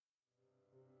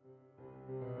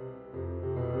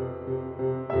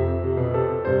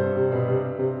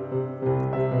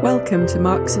Welcome to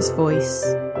Marxist Voice,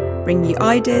 bringing you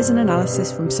ideas and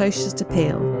analysis from Socialist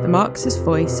Appeal, the Marxist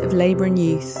voice of labour and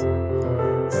youth.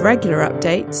 For regular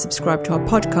updates, subscribe to our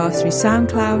podcast through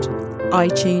SoundCloud,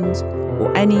 iTunes,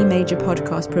 or any major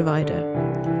podcast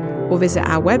provider. Or visit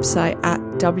our website at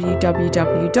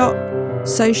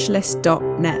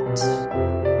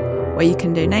www.socialist.net, where you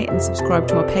can donate and subscribe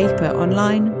to our paper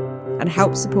online and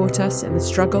help support us in the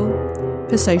struggle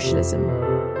for socialism.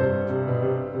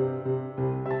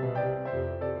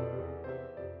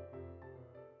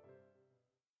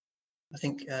 I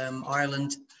think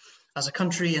Ireland as a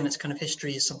country and its kind of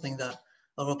history is something that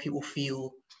a lot of people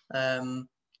feel,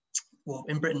 well,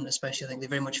 in Britain especially, I think they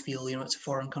very much feel, it's a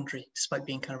foreign country, despite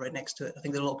being kind of right next to it. I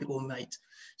think that a lot of people might,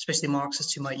 especially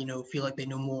Marxists who might, feel like they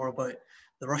know more about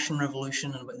the Russian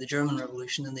Revolution and about the German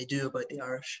Revolution than they do about the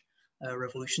Irish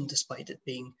Revolution, despite it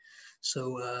being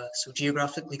so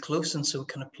geographically close and so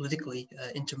kind of politically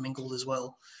intermingled as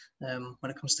well when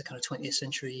it comes to kind of 20th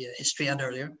century history and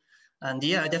earlier. And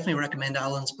yeah, I definitely recommend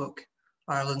Alan's book,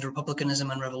 Ireland, Republicanism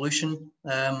and Revolution.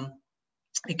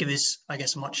 It gives, I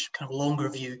guess, a much kind of longer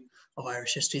view of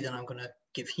Irish history than I'm going to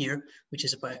give here, which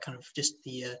is about kind of just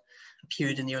the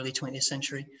period in the early 20th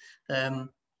century. And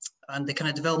the kind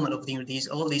of development of a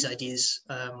lot of these ideas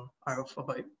are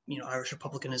about, Irish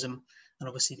republicanism and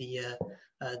obviously the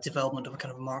development of a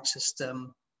kind of Marxist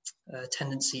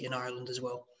tendency in Ireland as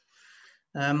well.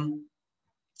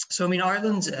 So,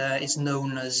 Ireland is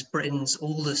known as Britain's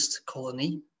oldest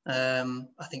colony,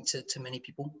 I think to many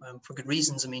people, for good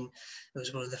reasons. It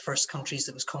was one of the first countries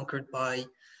that was conquered by,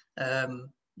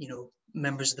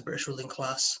 members of the British ruling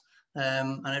class.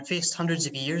 And it faced hundreds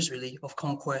of years, really, of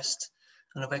conquest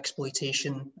and of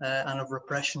exploitation and of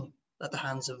repression at the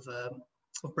hands of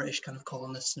British kind of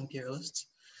colonists and imperialists.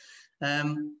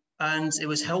 And it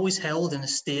was always held in a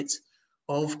state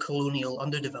of colonial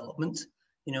underdevelopment.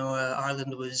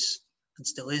 Ireland was, and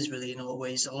still is really in a lot of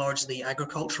ways, a largely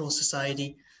agricultural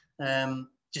society,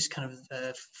 just kind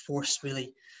of forced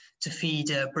really to feed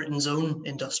Britain's own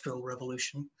industrial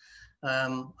revolution,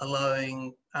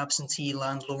 allowing absentee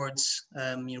landlords,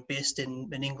 based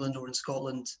in England or in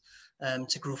Scotland,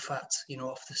 to grow fat,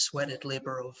 off the sweated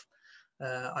labour of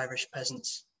Irish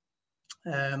peasants.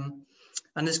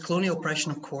 And this colonial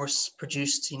oppression, of course,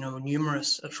 produced,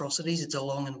 numerous atrocities. It's a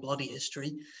long and bloody history,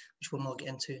 which we'll not get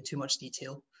into in too much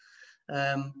detail.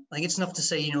 I think it's enough to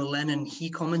say, Lenin, he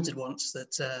commented once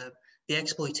that the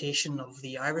exploitation of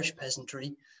the Irish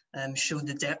peasantry showed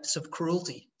the depths of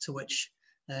cruelty to which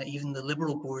even the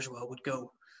liberal bourgeois would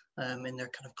go in their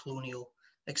kind of colonial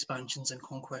expansions and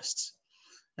conquests.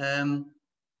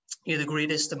 The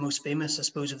greatest and most famous, I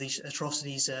suppose, of these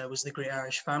atrocities was the Great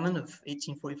Irish Famine of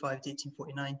 1845 to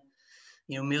 1849.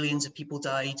 Millions of people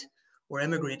died or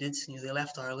emigrated. They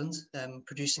left Ireland,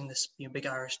 producing this big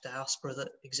Irish diaspora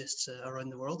that exists around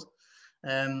the world.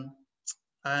 And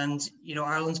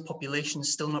Ireland's population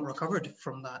is still not recovered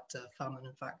from that famine.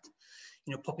 In fact,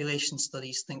 population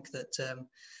studies think that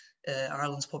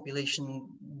Ireland's population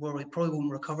probably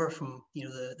won't recover from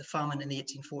the famine in the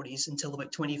 1840s until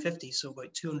about 2050, so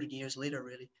about 200 years later,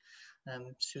 really.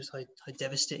 Shows how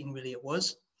devastating really it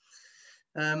was.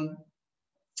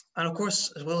 And of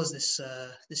course, as well as this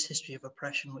history of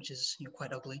oppression, which is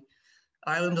quite ugly,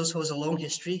 Ireland also has a long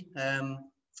history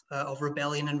of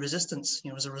rebellion and resistance,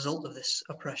 as a result of this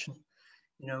oppression,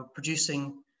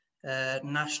 producing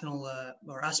national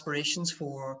or aspirations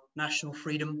for national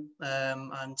freedom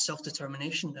and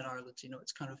self-determination in Ireland.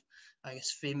 It's kind of, I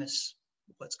guess, famous.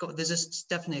 There's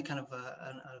definitely a kind of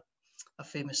a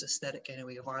famous aesthetic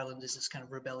anyway of Ireland as this kind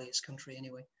of rebellious country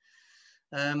anyway.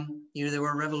 There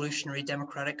were revolutionary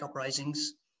democratic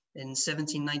uprisings in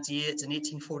 1798 and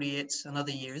 1848 and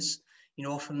other years,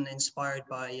 often inspired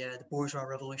by the bourgeois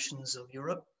revolutions of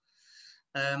Europe.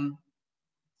 And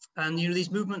these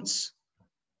movements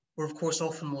were, of course,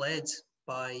 often led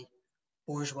by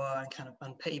bourgeois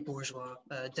and petty bourgeois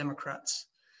Democrats.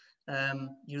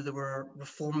 There were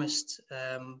reformist,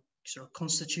 sort of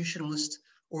constitutionalist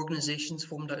organizations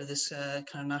formed out of this kind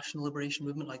of national liberation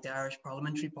movement, like the Irish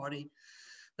Parliamentary Party,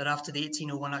 that after the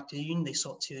 1801 Act of Union, they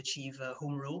sought to achieve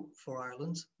home rule for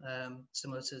Ireland,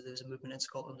 similar to there's a movement in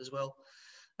Scotland as well,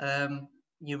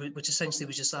 which essentially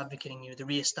was just advocating the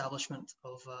re-establishment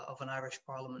of an Irish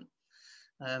Parliament.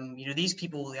 These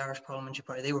people, the Irish Parliamentary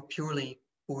Party, they were purely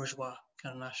bourgeois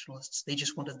kind of nationalists. They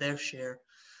just wanted their share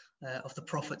of the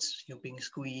profits, being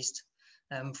squeezed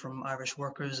from Irish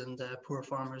workers and poor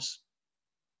farmers.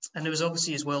 And there was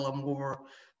obviously as well a more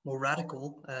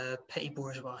radical petty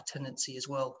bourgeois tendency as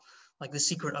well, like the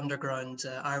secret underground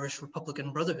Irish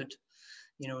Republican Brotherhood,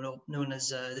 known as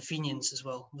the Fenians as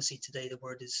well. We'll see today the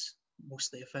word is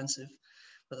mostly offensive,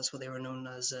 but that's what they were known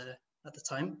as at the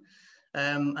time.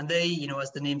 And they, you know,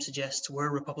 as the name suggests, were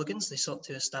Republicans. They sought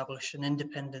to establish an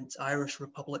independent Irish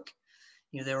republic.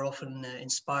 You know, they were often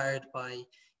inspired by,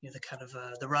 you know, the kind of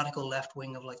the radical left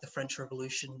wing of like the French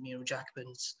Revolution, you know,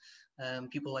 Jacobins,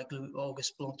 people like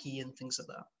Auguste Blanqui and things like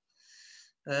that.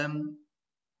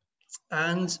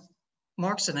 And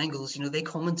Marx and Engels, you know, they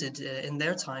commented in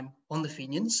their time on the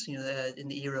Fenians, you know, in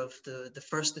the era of the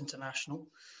First International.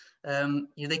 You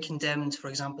know, they condemned, for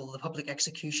example, the public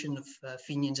execution of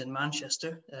Fenians in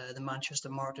Manchester, the Manchester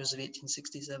Martyrs of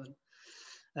 1867.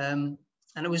 And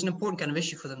it was an important kind of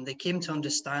issue for them. They came to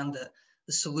understand that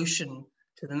the solution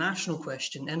to the national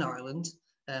question in Ireland,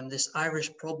 this Irish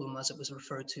problem, as it was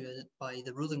referred to by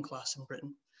the ruling class in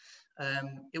Britain,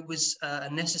 it was a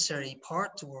necessary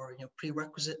part or, you know,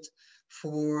 prerequisite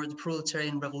for the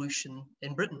proletarian revolution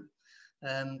in Britain.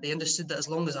 They understood that as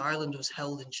long as Ireland was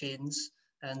held in chains,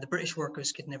 and the British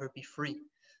workers could never be free,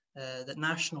 that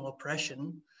national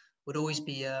oppression would always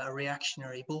be a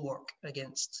reactionary bulwark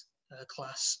against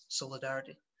class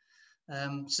solidarity.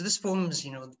 So this forms,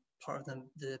 you know, part of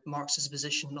the Marxist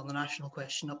position on the national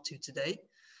question up to today,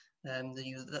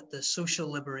 that the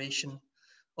social liberation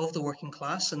of the working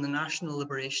class and the national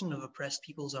liberation of oppressed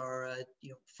peoples are,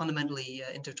 you know, fundamentally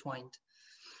intertwined.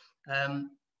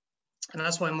 And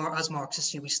that's why, as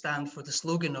Marxists, you know, we stand for the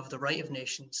slogan of the right of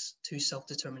nations to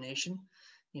self-determination.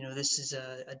 You know, this is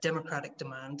a democratic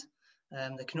demand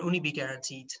that can only be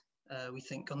guaranteed, we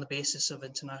think, on the basis of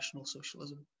international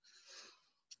socialism.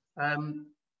 And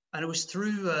it was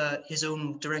through his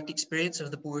own direct experience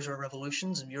of the bourgeois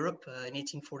revolutions in Europe in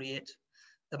 1848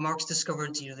 that Marx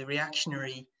discovered, you know, the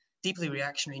reactionary, deeply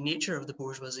reactionary nature of the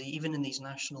bourgeoisie, even in these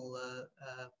nationally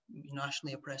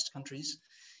oppressed countries.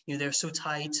 You know, they're so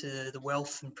tied to the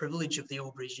wealth and privilege of the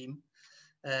old regime,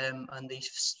 and they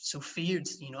so feared,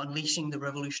 you know, unleashing the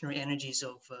revolutionary energies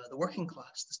of the working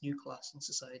class, this new class in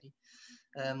society,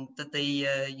 that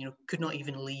they, you know, could not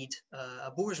even lead a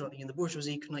bourgeois. You know, the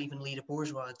bourgeoisie could not even lead a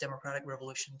bourgeois democratic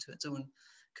revolution to its own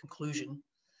conclusion.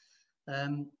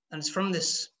 And it's from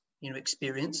this, you know,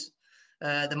 experience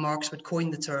that Marx would coin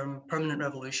the term permanent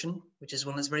revolution, which is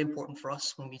one that's very important for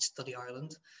us when we study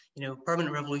Ireland. You know,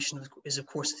 permanent revolution is of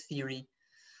course a theory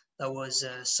that was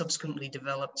subsequently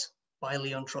developed by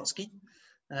Leon Trotsky.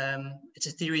 It's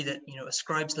a theory that, you know,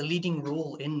 ascribes the leading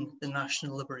role in the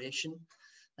national liberation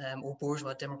or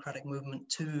bourgeois democratic movement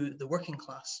to the working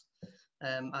class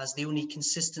as the only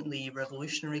consistently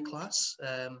revolutionary class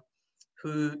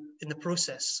who, in the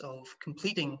process of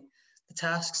completing the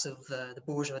tasks of the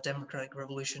bourgeois democratic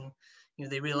revolution, you know,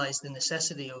 they realized the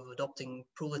necessity of adopting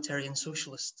proletarian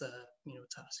socialist, you know,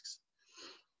 tasks.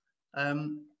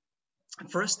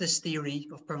 For us, this theory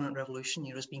of permanent revolution,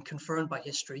 you know, has been confirmed by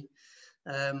history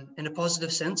in a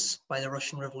positive sense by the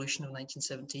Russian Revolution of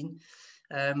 1917.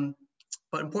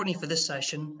 But importantly for this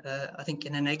session, I think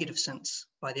in a negative sense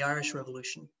by the Irish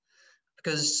Revolution,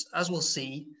 because as we'll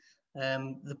see,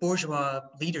 the bourgeois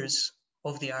leaders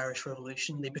of the Irish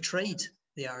Revolution, they betrayed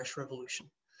the Irish Revolution.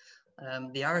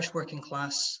 The Irish working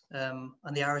class and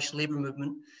the Irish labour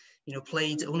movement, you know,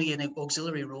 played only an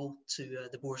auxiliary role to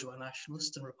the bourgeois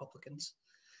nationalists and Republicans.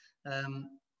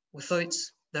 Without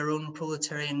their own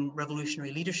proletarian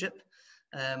revolutionary leadership,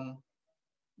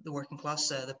 the working class,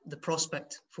 the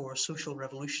prospect for social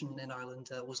revolution in Ireland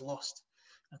was lost.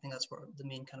 I think that's what the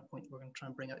main kind of point we're going to try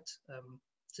and bring out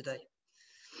today.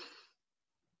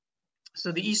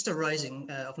 So the Easter Rising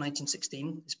of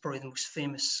 1916 is probably the most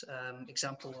famous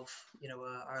example of, you know,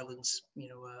 Ireland's, you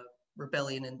know,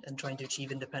 rebellion and trying to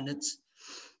achieve independence.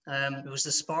 It was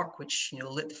the spark which, you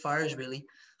know, lit the fires really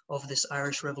of this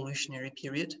Irish revolutionary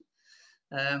period.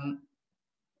 And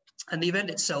the event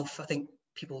itself, I think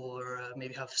people will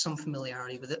maybe have some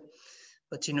familiarity with it.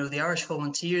 But, you know, the Irish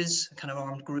Volunteers, a kind of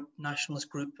armed group, nationalist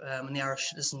group, and the Irish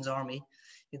Citizens Army,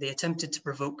 they attempted to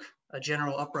provoke a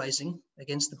general uprising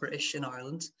against the British in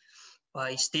Ireland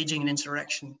by staging an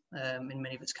insurrection in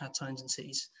many of its kind of towns and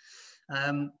cities.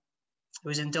 It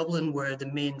was in Dublin where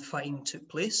the main fighting took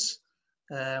place,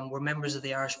 where members of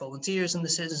the Irish Volunteers and the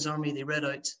Citizens Army, they read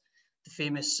out the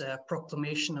famous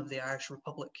proclamation of the Irish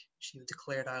Republic, which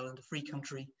declared Ireland a free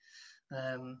country,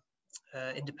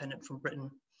 independent from Britain.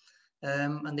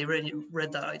 And they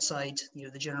read that outside, you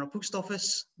know, the General Post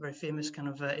Office, very famous kind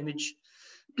of image.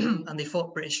 And they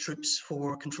fought British troops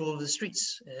for control of the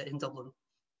streets in Dublin.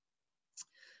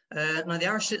 Now, the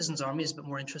Irish Citizens Army is a bit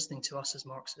more interesting to us as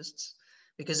Marxists,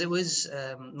 because it was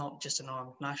not just an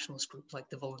armed nationalist group like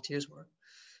the Volunteers were,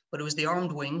 but it was the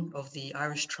armed wing of the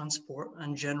Irish Transport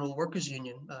and General Workers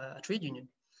Union, a trade union.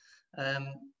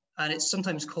 And it's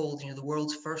sometimes called, the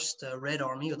world's first Red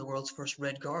Army, or the world's first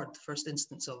Red Guard, the first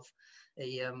instance of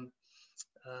an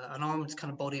armed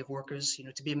kind of body of workers.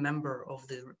 To be a member of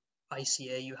the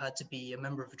ICA, you had to be a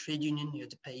member of a trade union, you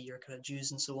had to pay your kind of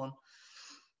dues and so on.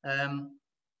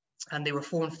 And they were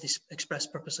formed for this express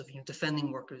purpose of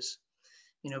defending workers.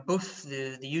 Both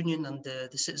the union and the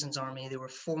Citizens Army, they were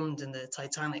formed in the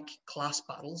Titanic class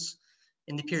battles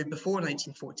in the period before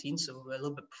 1914, so a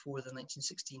little bit before the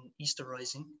 1916 Easter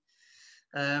Rising.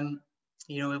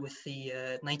 With the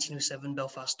 1907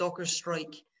 Belfast Dockers strike,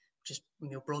 which is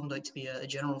broadened out to be a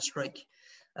general strike,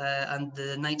 and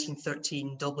the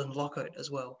 1913 Dublin lockout as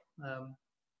well.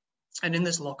 And in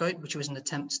this lockout, which was an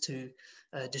attempt to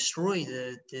destroy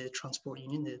the transport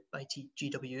union, the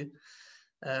ITGW,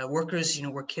 workers,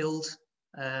 were killed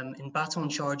in baton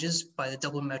charges by the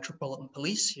Dublin Metropolitan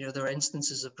Police. There are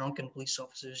instances of drunken police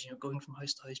officers, going from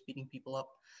house to house, beating people up,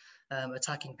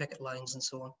 attacking picket lines and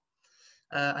so on.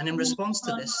 And in response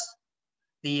to this,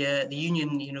 the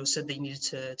union, said they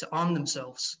needed to arm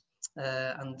themselves,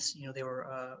 and they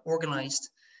were organized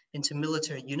into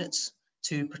military units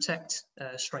to protect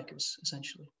strikers,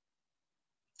 essentially.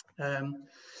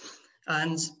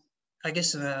 And I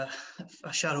guess a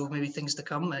shadow of maybe things to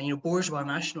come, bourgeois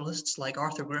nationalists like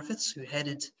Arthur Griffiths, who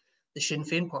headed the Sinn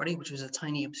Féin party, which was a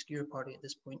tiny, obscure party at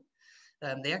this point,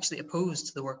 they actually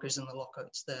opposed the workers in the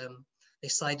lockouts. They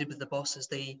sided with the bosses.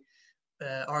 They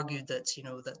argued that,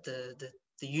 that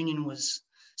the union was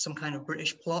some kind of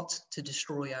British plot to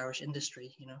destroy Irish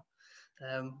industry,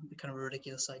 kind of a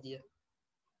ridiculous idea.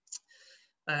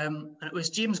 And it was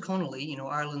James Connolly,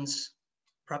 Ireland's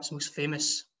perhaps most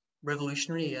famous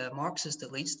revolutionary, Marxist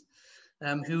at least,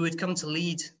 who would come to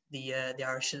lead the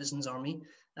Irish Citizens Army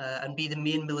and be the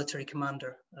main military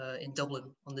commander in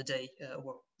Dublin on the day,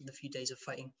 or in the few days of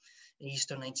fighting in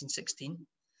Easter 1916,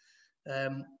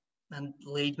 and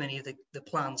laid many of the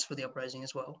plans for the uprising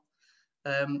as well.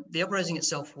 The uprising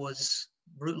itself was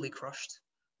brutally crushed,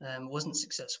 wasn't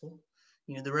successful.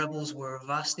 The rebels were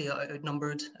vastly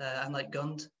outnumbered and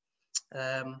outgunned.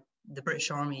 The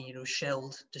British Army,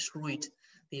 shelled, destroyed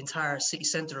the entire city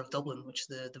centre of Dublin, which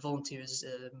the volunteers,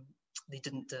 they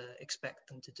didn't expect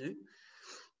them to do.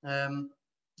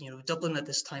 Dublin at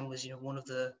this time was, one of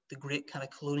the great kind of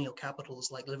colonial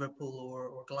capitals like Liverpool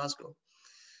or Glasgow,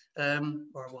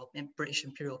 British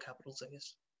imperial capitals, I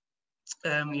guess.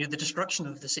 The destruction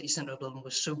of the city centre of Dublin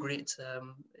was so great,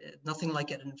 nothing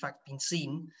like it had in fact been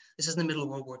seen. This is in the middle of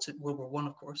World War I,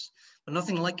 of course, but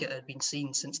nothing like it had been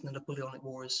seen since the Napoleonic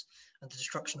Wars and the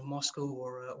destruction of Moscow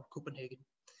or Copenhagen.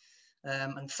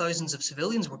 And thousands of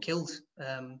civilians were killed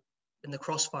in the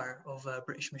crossfire of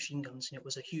British machine guns. It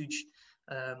was a huge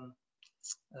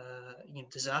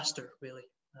disaster, really.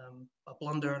 A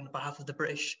blunder on behalf of the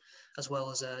British, as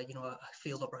well as a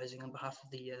field uprising on behalf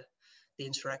of the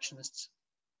insurrectionists.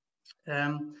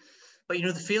 But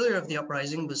the failure of the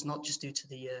uprising was not just due to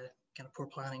the kind of poor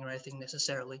planning or anything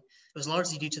necessarily. It was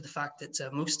largely due to the fact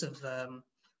that most of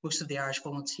the Irish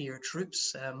volunteer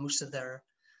troops, most of their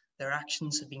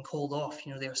actions had been called off.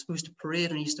 They were supposed to parade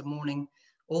on Easter morning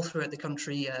all throughout the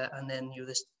country, and then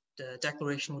this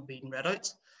declaration would be read out,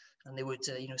 and they would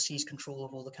seize control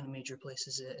of all the kind of major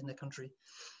places in the country.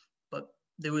 But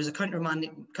there was a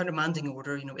countermanding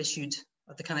order, issued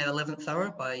at the kind of 11th hour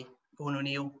by Owen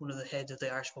O'Neill, one of the heads of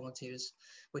the Irish Volunteers,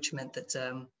 which meant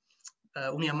that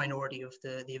only a minority of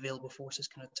the available forces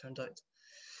kind of turned out.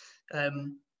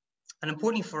 And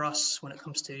importantly for us, when it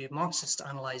comes to Marxists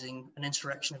analysing an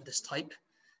insurrection of this type,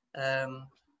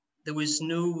 there was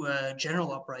no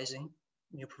general uprising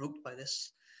provoked by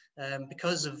this,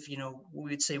 because of what we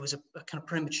would say was a kind of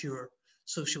premature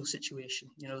social situation.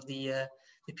 The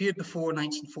period before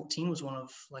 1914 was one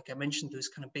of, like I mentioned, those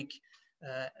kind of big,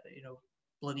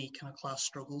 bloody kind of class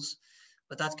struggles,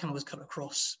 but that kind of was cut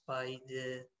across by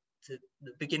the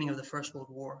beginning of the First World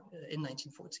War in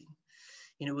 1914.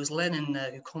 It was Lenin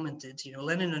who commented,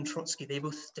 Lenin and Trotsky, they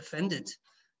both defended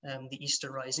the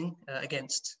Easter Rising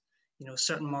against,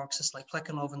 certain Marxists like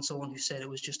Plekhanov and so on, who said it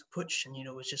was just a putsch and,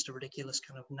 it was just a ridiculous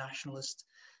kind of nationalist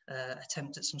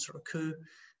attempt at some sort of coup.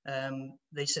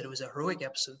 They said it was a heroic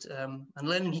episode. And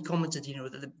Lenin, he commented,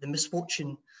 that the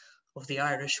misfortune of the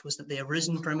Irish was that they have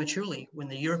risen prematurely when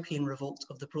the European revolt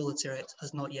of the proletariat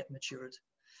has not yet matured.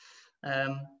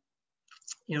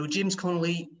 James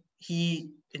Connolly,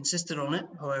 he insisted on it.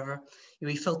 However,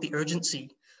 he felt the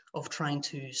urgency of trying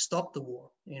to stop the war.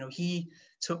 He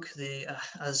took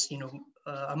as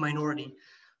a minority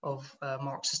of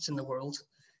Marxists in the world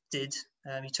did.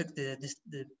 He took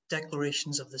the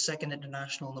declarations of the Second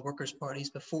International and the Workers' Parties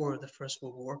before the First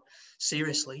World War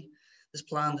seriously. This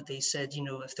plan that they said,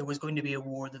 if there was going to be a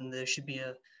war, then there should be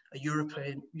a a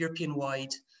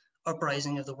European-wide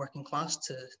uprising of the working class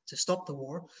to stop the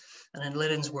war, and in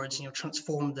Lenin's words,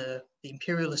 transform the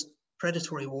imperialist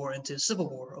predatory war into a civil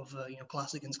war of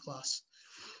class against class.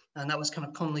 And that was kind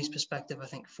of Connolly's perspective, I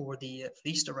think, for the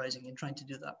Easter Rising in trying to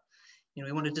do that.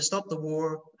 He wanted to stop the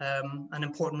war, and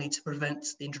importantly, to prevent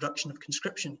the introduction of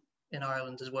conscription in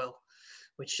Ireland as well,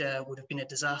 which would have been a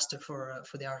disaster for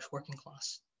the Irish working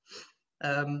class.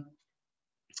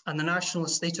 And the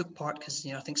nationalists, they took part because,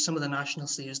 I think some of the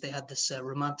nationalist leaders, they had this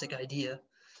romantic idea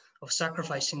of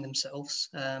sacrificing themselves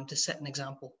to set an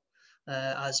example,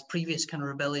 as previous kind of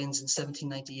rebellions in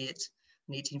 1798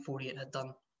 and 1848 had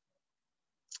done.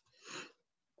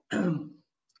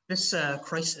 This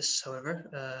crisis, however,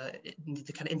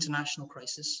 the kind of international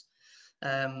crisis,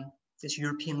 this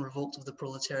European revolt of the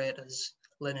proletariat, as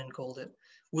Lenin called it,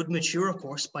 would mature, of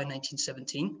course, by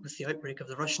 1917 with the outbreak of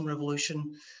the Russian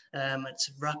Revolution.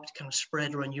 Its rapid kind of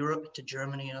spread around Europe to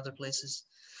Germany and other places.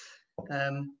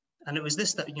 And it was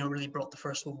this that really brought the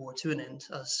First World War to an end,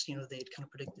 as they had kind of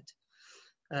predicted.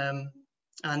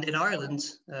 And in Ireland,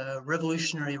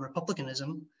 revolutionary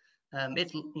republicanism,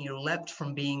 it leapt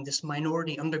from being this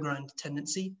minority underground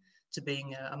tendency to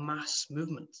being a mass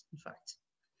movement. In fact,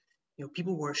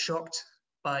 people were shocked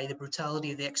by the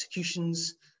brutality of the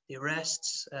executions, the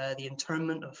arrests, the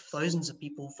internment of thousands of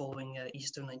people following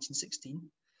Easter 1916.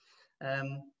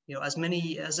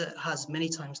 As it has many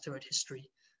times throughout history,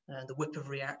 the whip of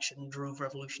reaction drove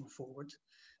revolution forward.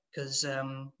 Because,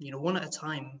 one at a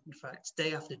time, in fact,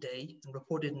 day after day, and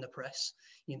reported in the press,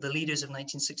 the leaders of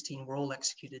 1916 were all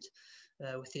executed,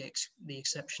 with the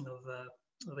exception of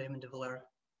Eamon de Valera.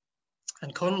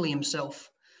 And Connolly himself,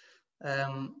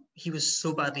 he was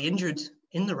so badly injured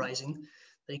in the rising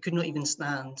that he could not even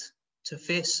stand to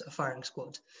face a firing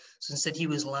squad. So instead, he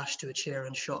was lashed to a chair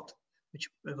and shot, which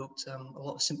evoked a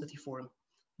lot of sympathy for him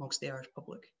amongst the Irish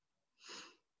public.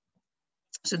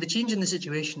 So the change in the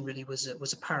situation really was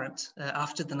apparent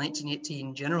after the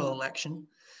 1918 general election,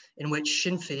 in which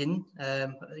Sinn Féin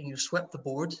swept the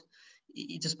board,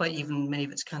 despite even many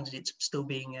of its candidates still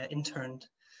being interned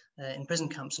in prison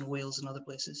camps in Wales and other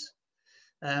places.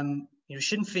 Sinn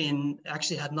Féin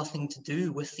actually had nothing to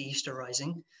do with the Easter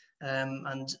Rising,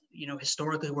 and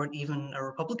historically weren't even a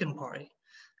Republican party,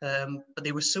 but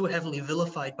they were so heavily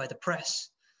vilified by the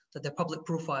press that their public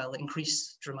profile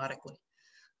increased dramatically.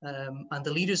 And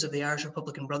the leaders of the Irish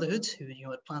Republican Brotherhood, who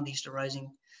had planned the Easter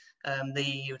Rising,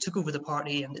 they took over the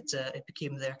party, and it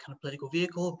became their kind of political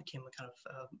vehicle. It became a kind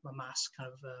of a mass kind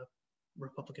of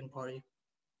Republican party.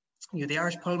 The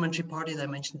Irish Parliamentary Party that I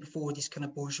mentioned before, these kind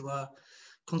of bourgeois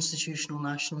constitutional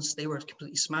nationalists, they were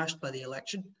completely smashed by the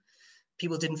election.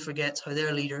 People didn't forget how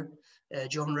their leader,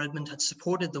 John Redmond, had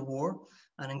supported the war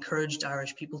and encouraged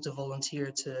Irish people to volunteer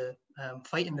to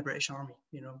fight in the British Army,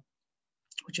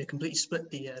 which had completely split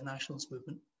the nationalist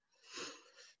movement.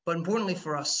 But importantly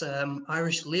for us,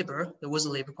 Irish Labour, there was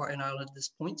a Labour Party in Ireland at this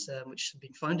point, which had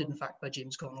been founded, in fact, by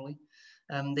James Connolly.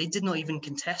 They did not even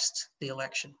contest the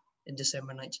election in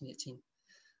December 1918.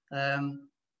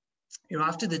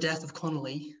 After the death of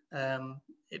Connolly,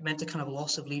 it meant a kind of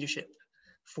loss of leadership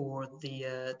for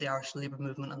the Irish Labour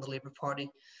movement and the Labour Party,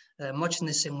 much in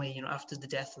the same way, after the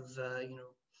death of,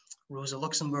 Rosa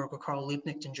Luxemburg or Karl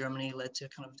Liebknecht in Germany led to a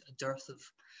kind of a dearth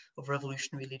of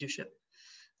revolutionary leadership.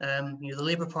 The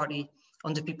Labour Party,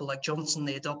 under people like Johnson,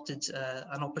 they adopted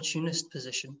an opportunist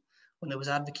position when it was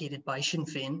advocated by Sinn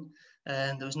Féin,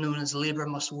 and it was known as Labour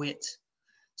must wait.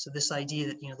 So this idea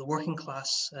that the working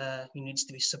class needs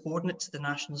to be subordinate to the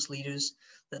nationalist leaders,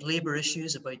 that Labour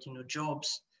issues about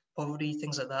jobs, poverty,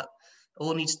 things like that,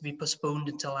 all needs to be postponed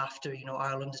until after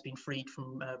Ireland has been freed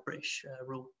from British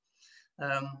rule.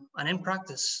 And in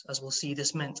practice, as we'll see,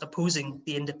 this meant opposing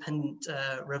the independent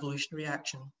revolutionary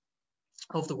action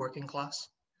of the working class.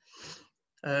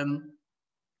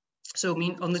 So,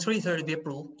 on the 23rd of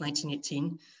April,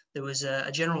 1918, there was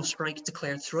a general strike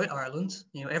declared throughout Ireland.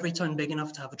 Every town big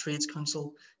enough to have a trades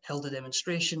council held a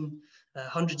demonstration.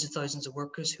 Hundreds of thousands of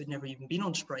workers who had never even been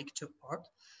on strike took part.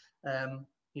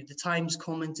 The Times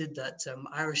commented that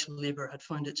Irish Labour had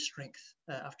found its strength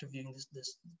after viewing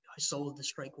how solid the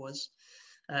strike was.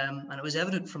 And it was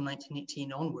evident from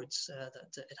 1918 onwards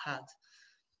that it had.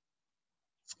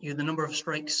 The number of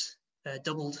strikes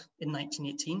doubled in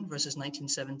 1918 versus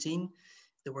 1917.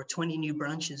 There were 20 new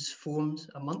branches formed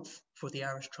a month for the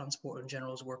Irish Transport and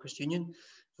Generals Workers Union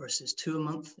versus 2 a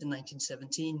month in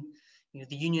 1917.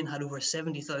 The union had over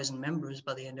 70,000 members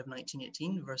by the end of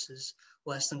 1918 versus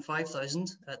less than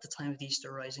 5,000 at the time of the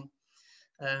Easter Rising.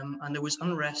 And there was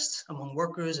unrest among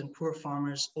workers and poor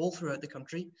farmers all throughout the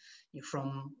country,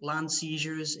 from land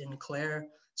seizures in Clare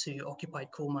to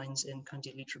occupied coal mines in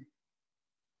County Leitrim.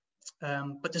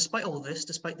 But despite all of this,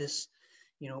 despite this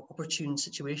opportune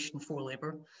situation for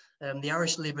Labour, the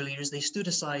Irish Labour leaders, they stood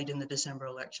aside in the December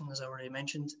election, as I already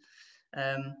mentioned.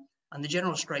 And the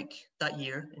general strike that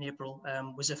year in April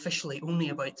was officially only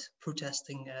about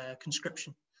protesting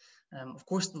conscription. Of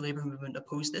course, the Labour movement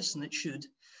opposed this, and it should,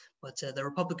 but the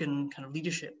Republican kind of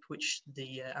leadership, which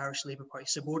the Irish Labour Party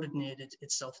subordinated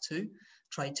itself to,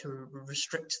 tried to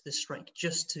restrict the strike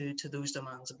just to those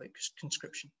demands about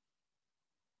conscription.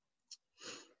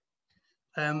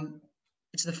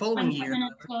 It's the following year.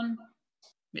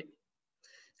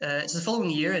 It's the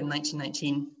following year in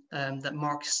 1919 that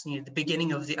marks the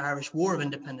beginning of the Irish War of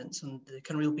Independence and the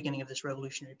kind of real beginning of this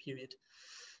revolutionary period.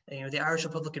 The Irish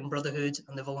Republican Brotherhood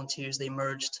and the Volunteers, they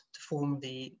merged to form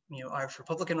the Irish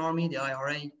Republican Army, the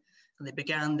IRA, and they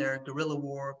began their guerrilla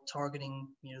war targeting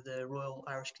the Royal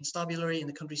Irish Constabulary in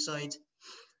the countryside.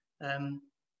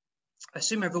 I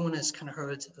assume everyone has kind of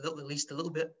heard at least a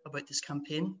little bit about this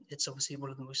campaign. It's obviously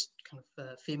one of the most kind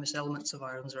of famous elements of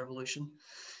Ireland's revolution.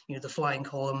 The flying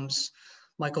columns,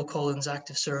 Michael Collins'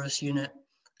 active service unit,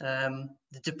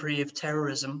 the debris of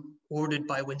terrorism ordered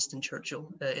by Winston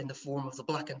Churchill in the form of the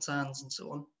Black and Tans and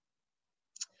so on.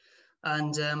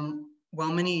 And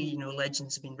while many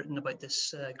legends have been written about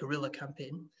this guerrilla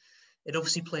campaign, it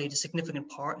obviously played a significant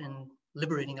part in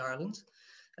liberating Ireland.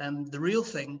 The real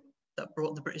thing that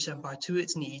brought the British Empire to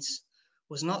its knees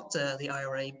was not the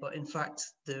IRA, but in fact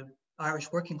the Irish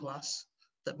working class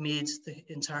that made the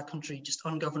entire country just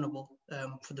ungovernable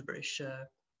for the British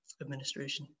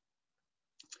administration.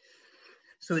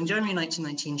 So in January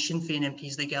 1919, Sinn Féin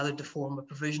MPs, they gathered to form a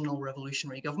provisional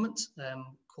revolutionary government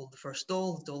called the First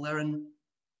Dáil, Dáil Éireann.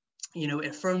 It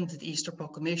affirmed the Easter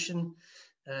Proclamation,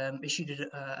 issued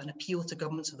an appeal to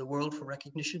governments of the world for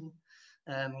recognition.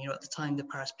 At the time, the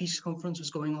Paris Peace Conference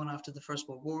was going on after the First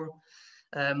World War,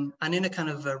 and in a kind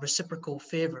of a reciprocal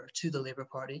favour to the Labour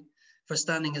Party for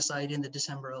standing aside in the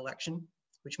December election,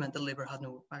 which meant that Labour had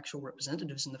no actual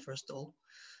representatives in the First Dáil.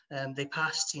 They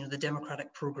passed, the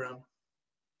Democratic Programme,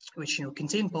 which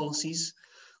contained policies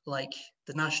like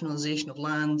the nationalisation of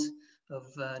land, of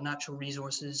natural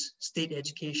resources, state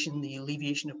education, the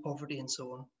alleviation of poverty, and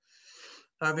so on.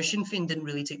 However, Sinn Féin didn't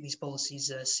really take these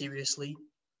policies seriously.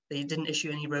 They didn't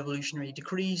issue any revolutionary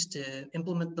decrees to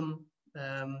implement them.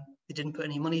 They didn't put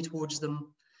any money towards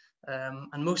them.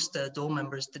 And most Dáil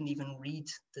members didn't even read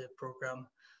the programme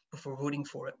before voting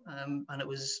for it. And it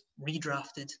was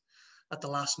redrafted at the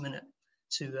last minute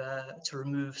to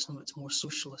remove some of its more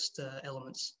socialist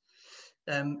elements.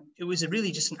 It was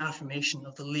really just an affirmation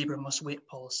of the Labour must wait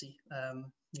policy.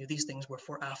 These things were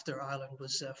for after Ireland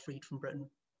was freed from Britain.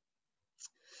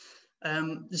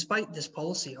 Despite this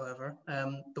policy, however,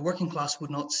 the working class would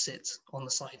not sit on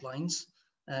the sidelines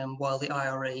while the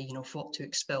IRA, fought to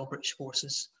expel British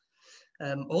forces.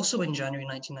 Also in January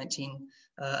 1919,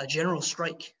 a general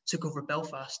strike took over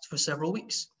Belfast for several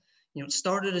weeks. It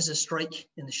started as a strike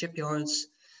in the shipyards,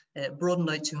 it broadened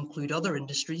out to include other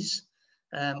industries,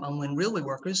 and when railway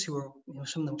workers, who were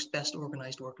some of the most best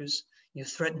organised workers,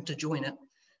 threatened to join it,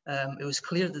 it was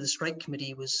clear that the strike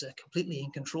committee was completely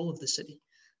in control of the city,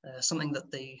 something that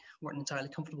they weren't entirely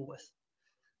comfortable with.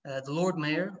 The Lord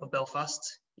Mayor of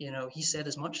Belfast, he said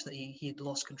as much, that he had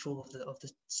lost control of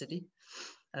the city,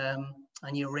 and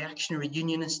reactionary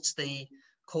unionists, they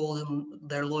called on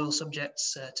their loyal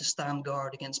subjects to stand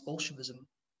guard against Bolshevism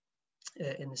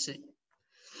in the city.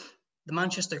 The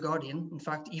Manchester Guardian, in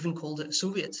fact, even called it a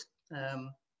Soviet.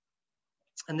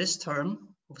 And this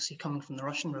term, obviously coming from the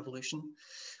Russian Revolution,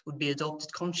 would be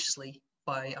adopted consciously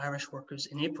by Irish workers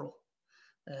in April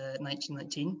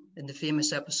 1919 in the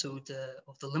famous episode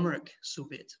of the Limerick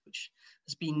Soviet, which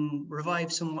has been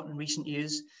revived somewhat in recent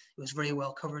years. It was very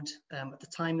well covered at the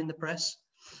time in the press.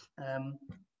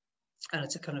 And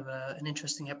it's a kind of an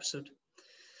interesting episode.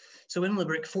 So in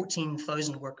Limerick,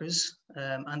 14,000 workers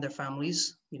and their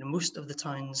families, most of the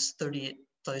town's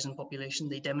 38,000 population,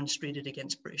 they demonstrated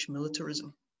against British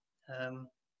militarism.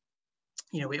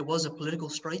 It was a political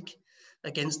strike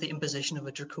against the imposition of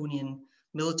a draconian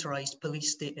militarized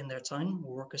police state in their town,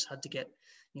 where workers had to get,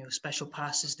 special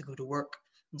passes to go to work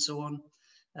and so on.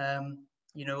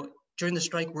 During the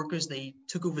strike, workers, they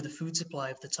took over the food supply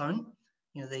of the town.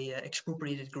 They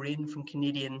expropriated grain from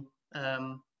Canadian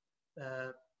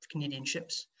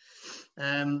ships.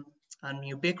 And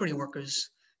bakery workers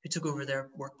who took over their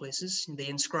workplaces, they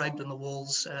inscribed on the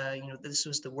walls, this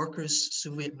was the workers'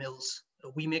 Soviet mills.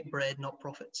 We make bread, not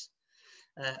profits.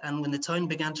 And when the town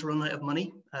began to run out of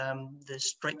money, the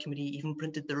strike committee even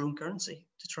printed their own currency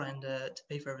to try and to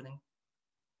pay for everything.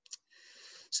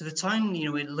 So the town,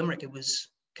 in Limerick, it was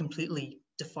completely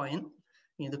defiant.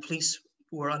 The police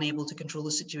were unable to control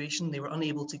the situation. They were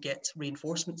unable to get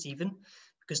reinforcements even,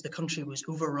 because the country was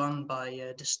overrun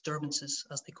by disturbances,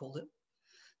 as they called it.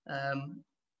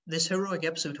 This heroic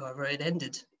episode, however, it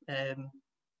ended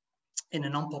in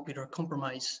an unpopular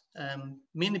compromise,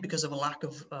 mainly because of a lack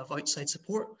of outside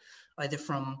support, either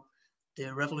from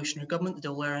the revolutionary government, the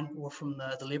Dáil Éireann, or from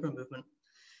the Labour movement.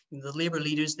 The Labour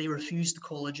leaders, they refused to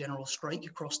call a general strike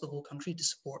across the whole country to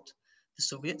support the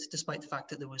Soviet, despite the fact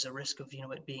that there was a risk of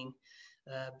it being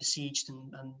besieged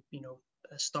and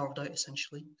starved out,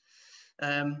 essentially.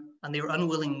 And they were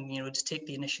unwilling, to take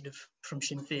the initiative from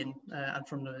Sinn Féin and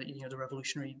from the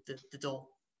revolutionary, the Dáil,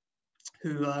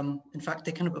 who, in fact,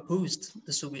 they kind of opposed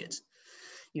the Soviets.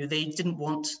 They didn't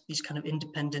want these kind of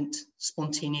independent,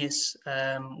 spontaneous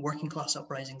working class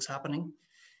uprisings happening,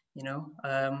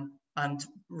 and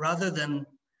rather than,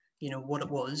 what it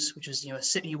was, which was, a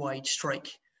citywide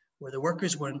strike where the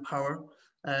workers were in power,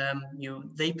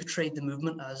 they portrayed the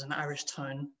movement as an Irish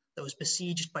town that was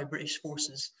besieged by British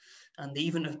forces. And they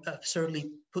even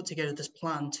absurdly put together this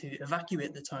plan to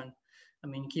evacuate the town. I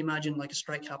mean, can you imagine like a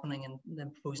strike happening and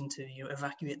then proposing to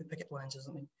evacuate the picket lines or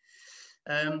something?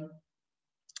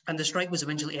 And the strike was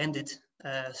eventually ended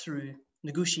through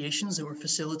negotiations that were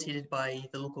facilitated by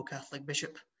the local Catholic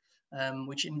bishop,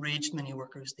 which enraged many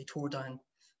workers. They tore down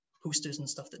posters and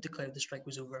stuff that declared the strike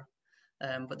was over,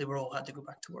 but they were all had to go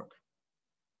back to work.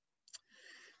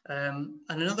 And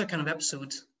another kind of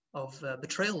episode of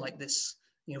betrayal like this,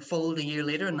 followed a year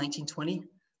later in 1920.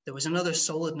 There was another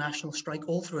solid national strike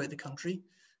all throughout the country,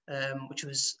 which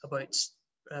was about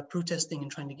protesting and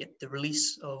trying to get the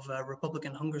release of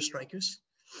Republican hunger strikers.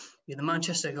 The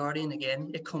Manchester Guardian,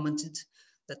 again, it commented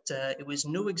that it was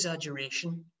no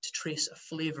exaggeration to trace a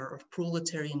flavour of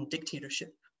proletarian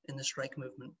dictatorship in the strike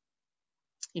movement.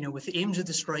 With the aims of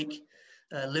the strike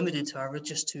limited, however,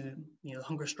 just to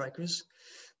hunger strikers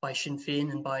by Sinn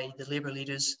Féin and by the Labour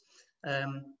leaders,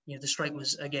 the strike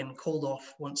was again called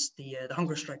off once the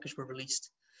hunger strikers were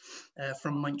released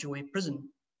from Mountjoy prison.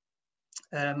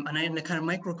 And in a kind of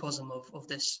microcosm of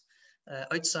this,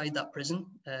 outside that prison,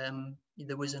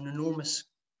 there was an enormous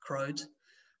crowd,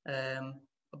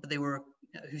 but they were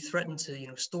who threatened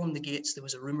to storm the gates. There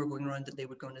was a rumor going around that they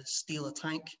were going to steal a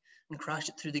tank and crash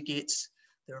it through the gates.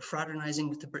 They were fraternizing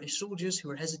with the British soldiers who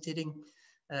were hesitating,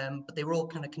 but they were all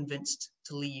kind of convinced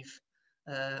to leave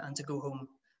and to go home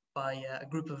by a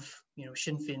group of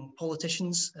Sinn Féin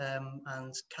politicians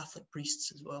and Catholic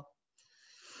priests as well.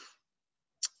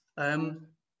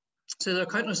 So there are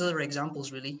countless other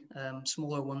examples, really,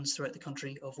 smaller ones throughout the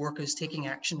country, of workers taking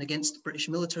action against British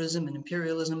militarism and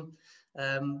imperialism.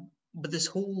 But this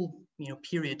whole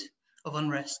period of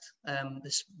unrest,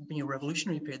 this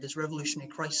revolutionary period, this revolutionary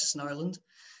crisis in Ireland,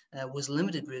 was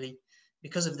limited really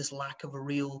because of this lack of a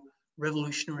real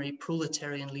revolutionary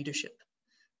proletarian leadership.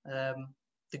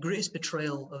 The greatest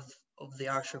betrayal of the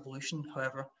Irish Revolution,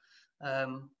 however,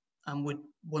 and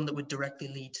one that would directly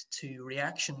lead to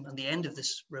reaction and the end of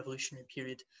this revolutionary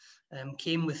period,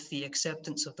 came with the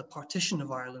acceptance of the partition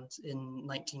of Ireland in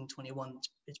 1921.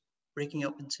 It's breaking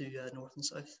up into North and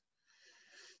South.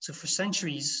 So for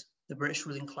centuries, the British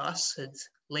ruling class had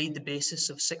laid the basis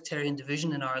of sectarian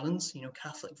division in Ireland,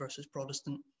 Catholic versus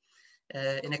Protestant,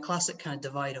 in a classic kind of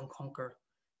divide and conquer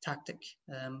tactic,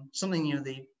 something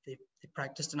they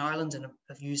practiced in Ireland and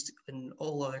have used in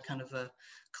all other kind of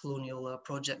colonial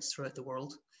projects throughout the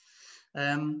world.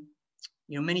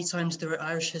 Many times throughout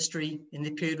Irish history, in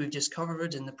the period we've just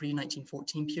covered, in the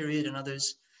pre-1914 period and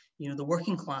others, the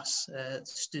working class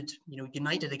stood,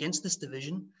 united against this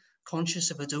division, conscious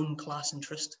of its own class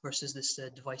interest versus this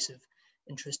divisive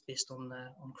interest based on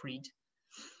creed.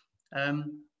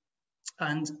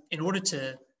 And in order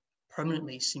to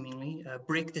permanently, seemingly,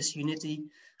 break this unity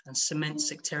and cement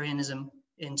sectarianism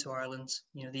into Ireland,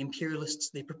 the imperialists,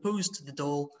 they proposed to the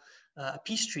Dáil a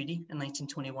peace treaty in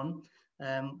 1921,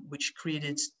 which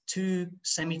created two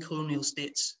semi-colonial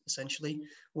states, essentially,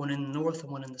 one in the north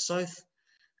and one in the south.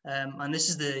 And this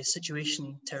is the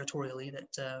situation territorially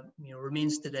that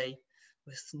remains today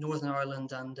with Northern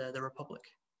Ireland and the Republic.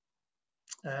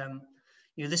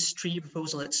 This treaty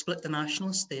proposal, it split the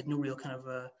nationalists. They had no real kind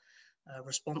of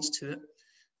response to it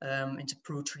into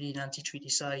pro-treaty and anti-treaty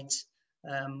sides,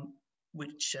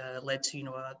 which led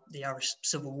to the Irish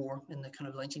Civil War in the kind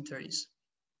of 1930s.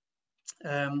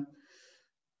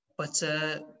 But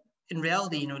in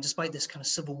reality, despite this kind of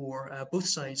civil war, both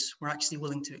sides were actually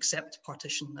willing to accept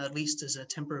partition, at least as a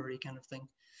temporary kind of thing.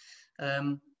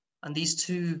 And these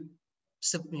two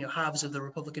halves of the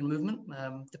Republican movement,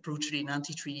 the pro-treaty and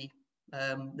anti-treaty,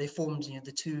 they formed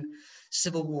the two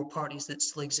civil war parties that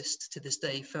still exist to this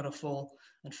day, Fianna Fáil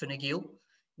and Fine Gael,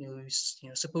 who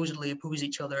supposedly oppose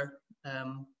each other,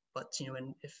 but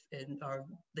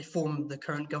they form the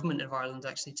current government of Ireland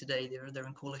actually today. They're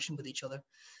in coalition with each other.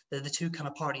 They're the two kind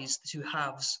of parties, the two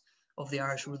halves of the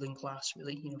Irish ruling class,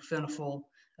 really. Fianna Fáil,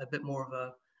 a bit more of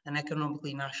an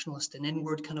economically nationalist and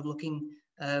inward kind of looking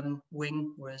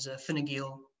wing, whereas Fine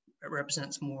Gael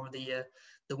represents more the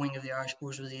wing of the Irish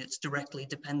bourgeoisie that's directly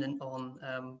dependent on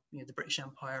the British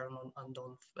Empire and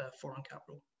on foreign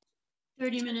capital.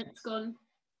 30 minutes gone.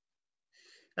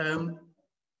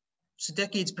 So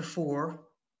decades before,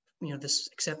 this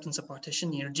acceptance of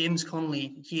partition, James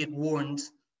Connolly, he had warned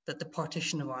that the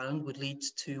partition of Ireland would lead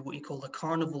to what he called a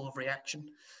carnival of reaction.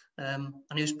 And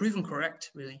he was proven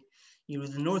correct, really.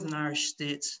 The Northern Irish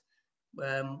state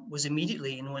was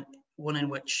immediately one in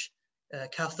which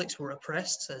Catholics were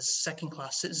oppressed as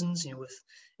second-class citizens, with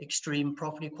extreme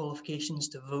property qualifications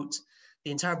to vote.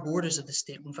 The entire borders of the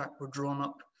state, in fact, were drawn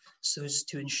up so as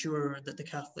to ensure that the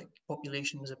Catholic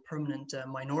population was a permanent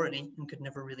minority and could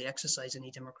never really exercise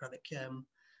any democratic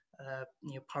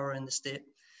power in the state.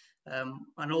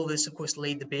 And all this, of course,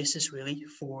 laid the basis really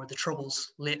for the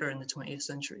Troubles later in the 20th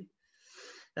century.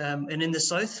 And in the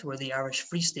south, where the Irish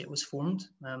Free State was formed,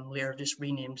 later just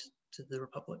renamed to the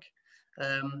Republic,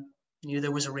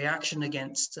 there was a reaction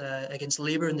against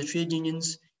labour and the trade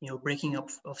unions, breaking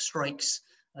up of strikes,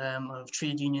 of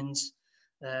trade unions.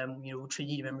 Trade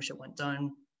union membership went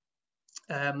down,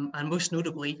 and most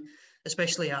notably,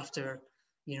 especially after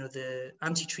the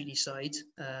anti-treaty side,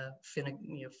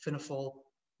 Fianna Fáil,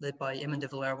 led by Eamon de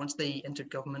Valera, once they entered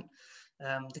government,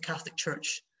 the Catholic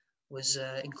Church was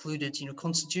included,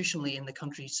 constitutionally in the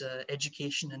country's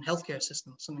education and healthcare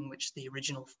system, something which the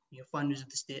original founders of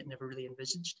the state never really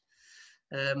envisaged.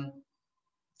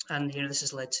 And this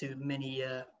has led to many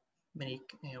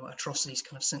atrocities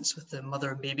kind of since, with the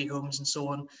mother and baby homes and so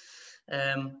on.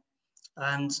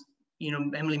 And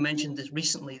Emily mentioned this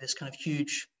recently, this kind of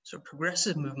huge sort of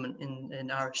progressive movement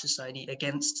in Irish society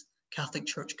against Catholic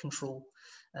Church control,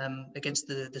 against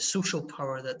the social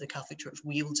power that the Catholic Church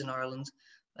wields in Ireland,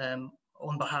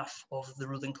 on behalf of the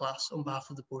ruling class, on behalf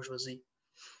of the bourgeoisie.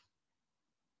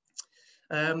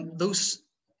 Those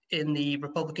in the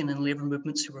Republican and Labour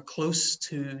movements who were close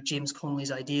to James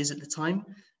Connolly's ideas at the time,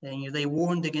 they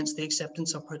warned against the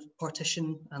acceptance of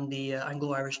partition and the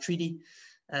Anglo-Irish Treaty,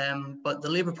 but the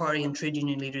Labour Party and trade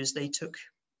union leaders, they took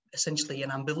essentially an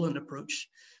ambivalent approach,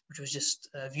 which was just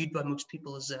viewed by most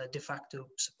people as de facto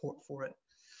support for it.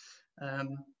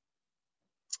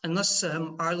 And thus,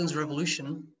 Ireland's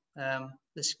revolution,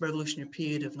 this revolutionary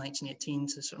period of 1918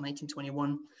 to sort of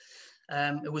 1921,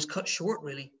 it was cut short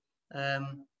really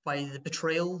by the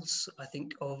betrayals, I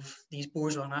think, of these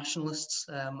bourgeois nationalists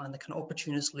and the kind of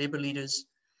opportunist labour leaders.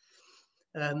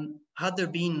 Had there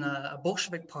been a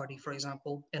Bolshevik party, for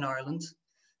example, in Ireland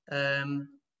in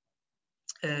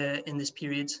this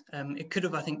period, it could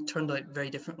have, I think, turned out very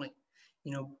differently.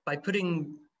 By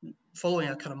following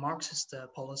a kind of Marxist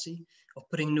policy of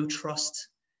putting no trust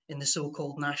in the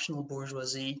so-called national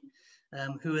bourgeoisie,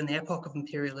 who in the epoch of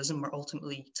imperialism were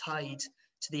ultimately tied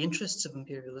to the interests of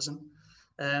imperialism,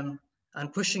 and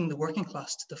pushing the working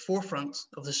class to the forefront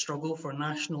of the struggle for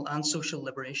national and social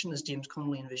liberation, as James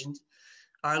Connolly envisioned,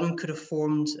 Ireland could have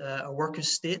formed a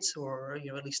workers' state, or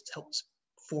at least helped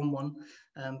form one,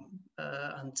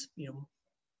 and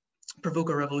provoke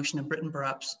a revolution in Britain,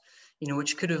 perhaps,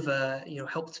 which could have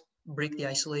helped break the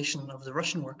isolation of the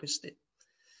Russian workers' state.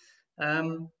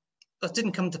 That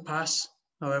didn't come to pass,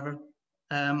 however,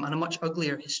 and a much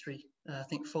uglier history, I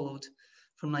think, followed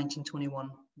from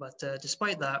 1921. But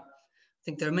despite that, I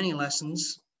think there are many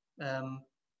lessons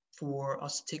for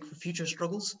us to take for future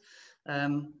struggles,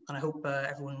 and I hope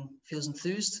everyone feels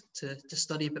enthused to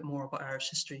study a bit more about Irish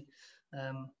history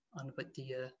and about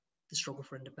the struggle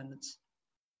for independence.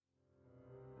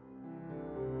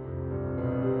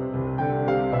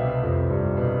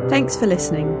 Thanks for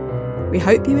listening. We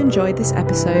hope you enjoyed this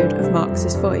episode of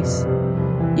Marx's Voice.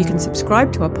 You can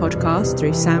subscribe to our podcast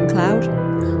through SoundCloud,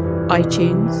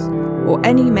 iTunes, or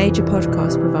any major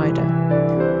podcast provider,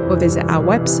 or visit our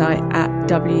website at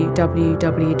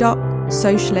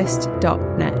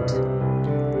www.socialist.net.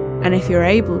 And if you're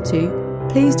able to,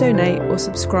 please donate or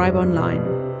subscribe online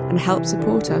and help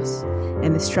support us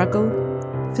in the struggle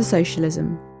for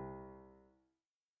socialism.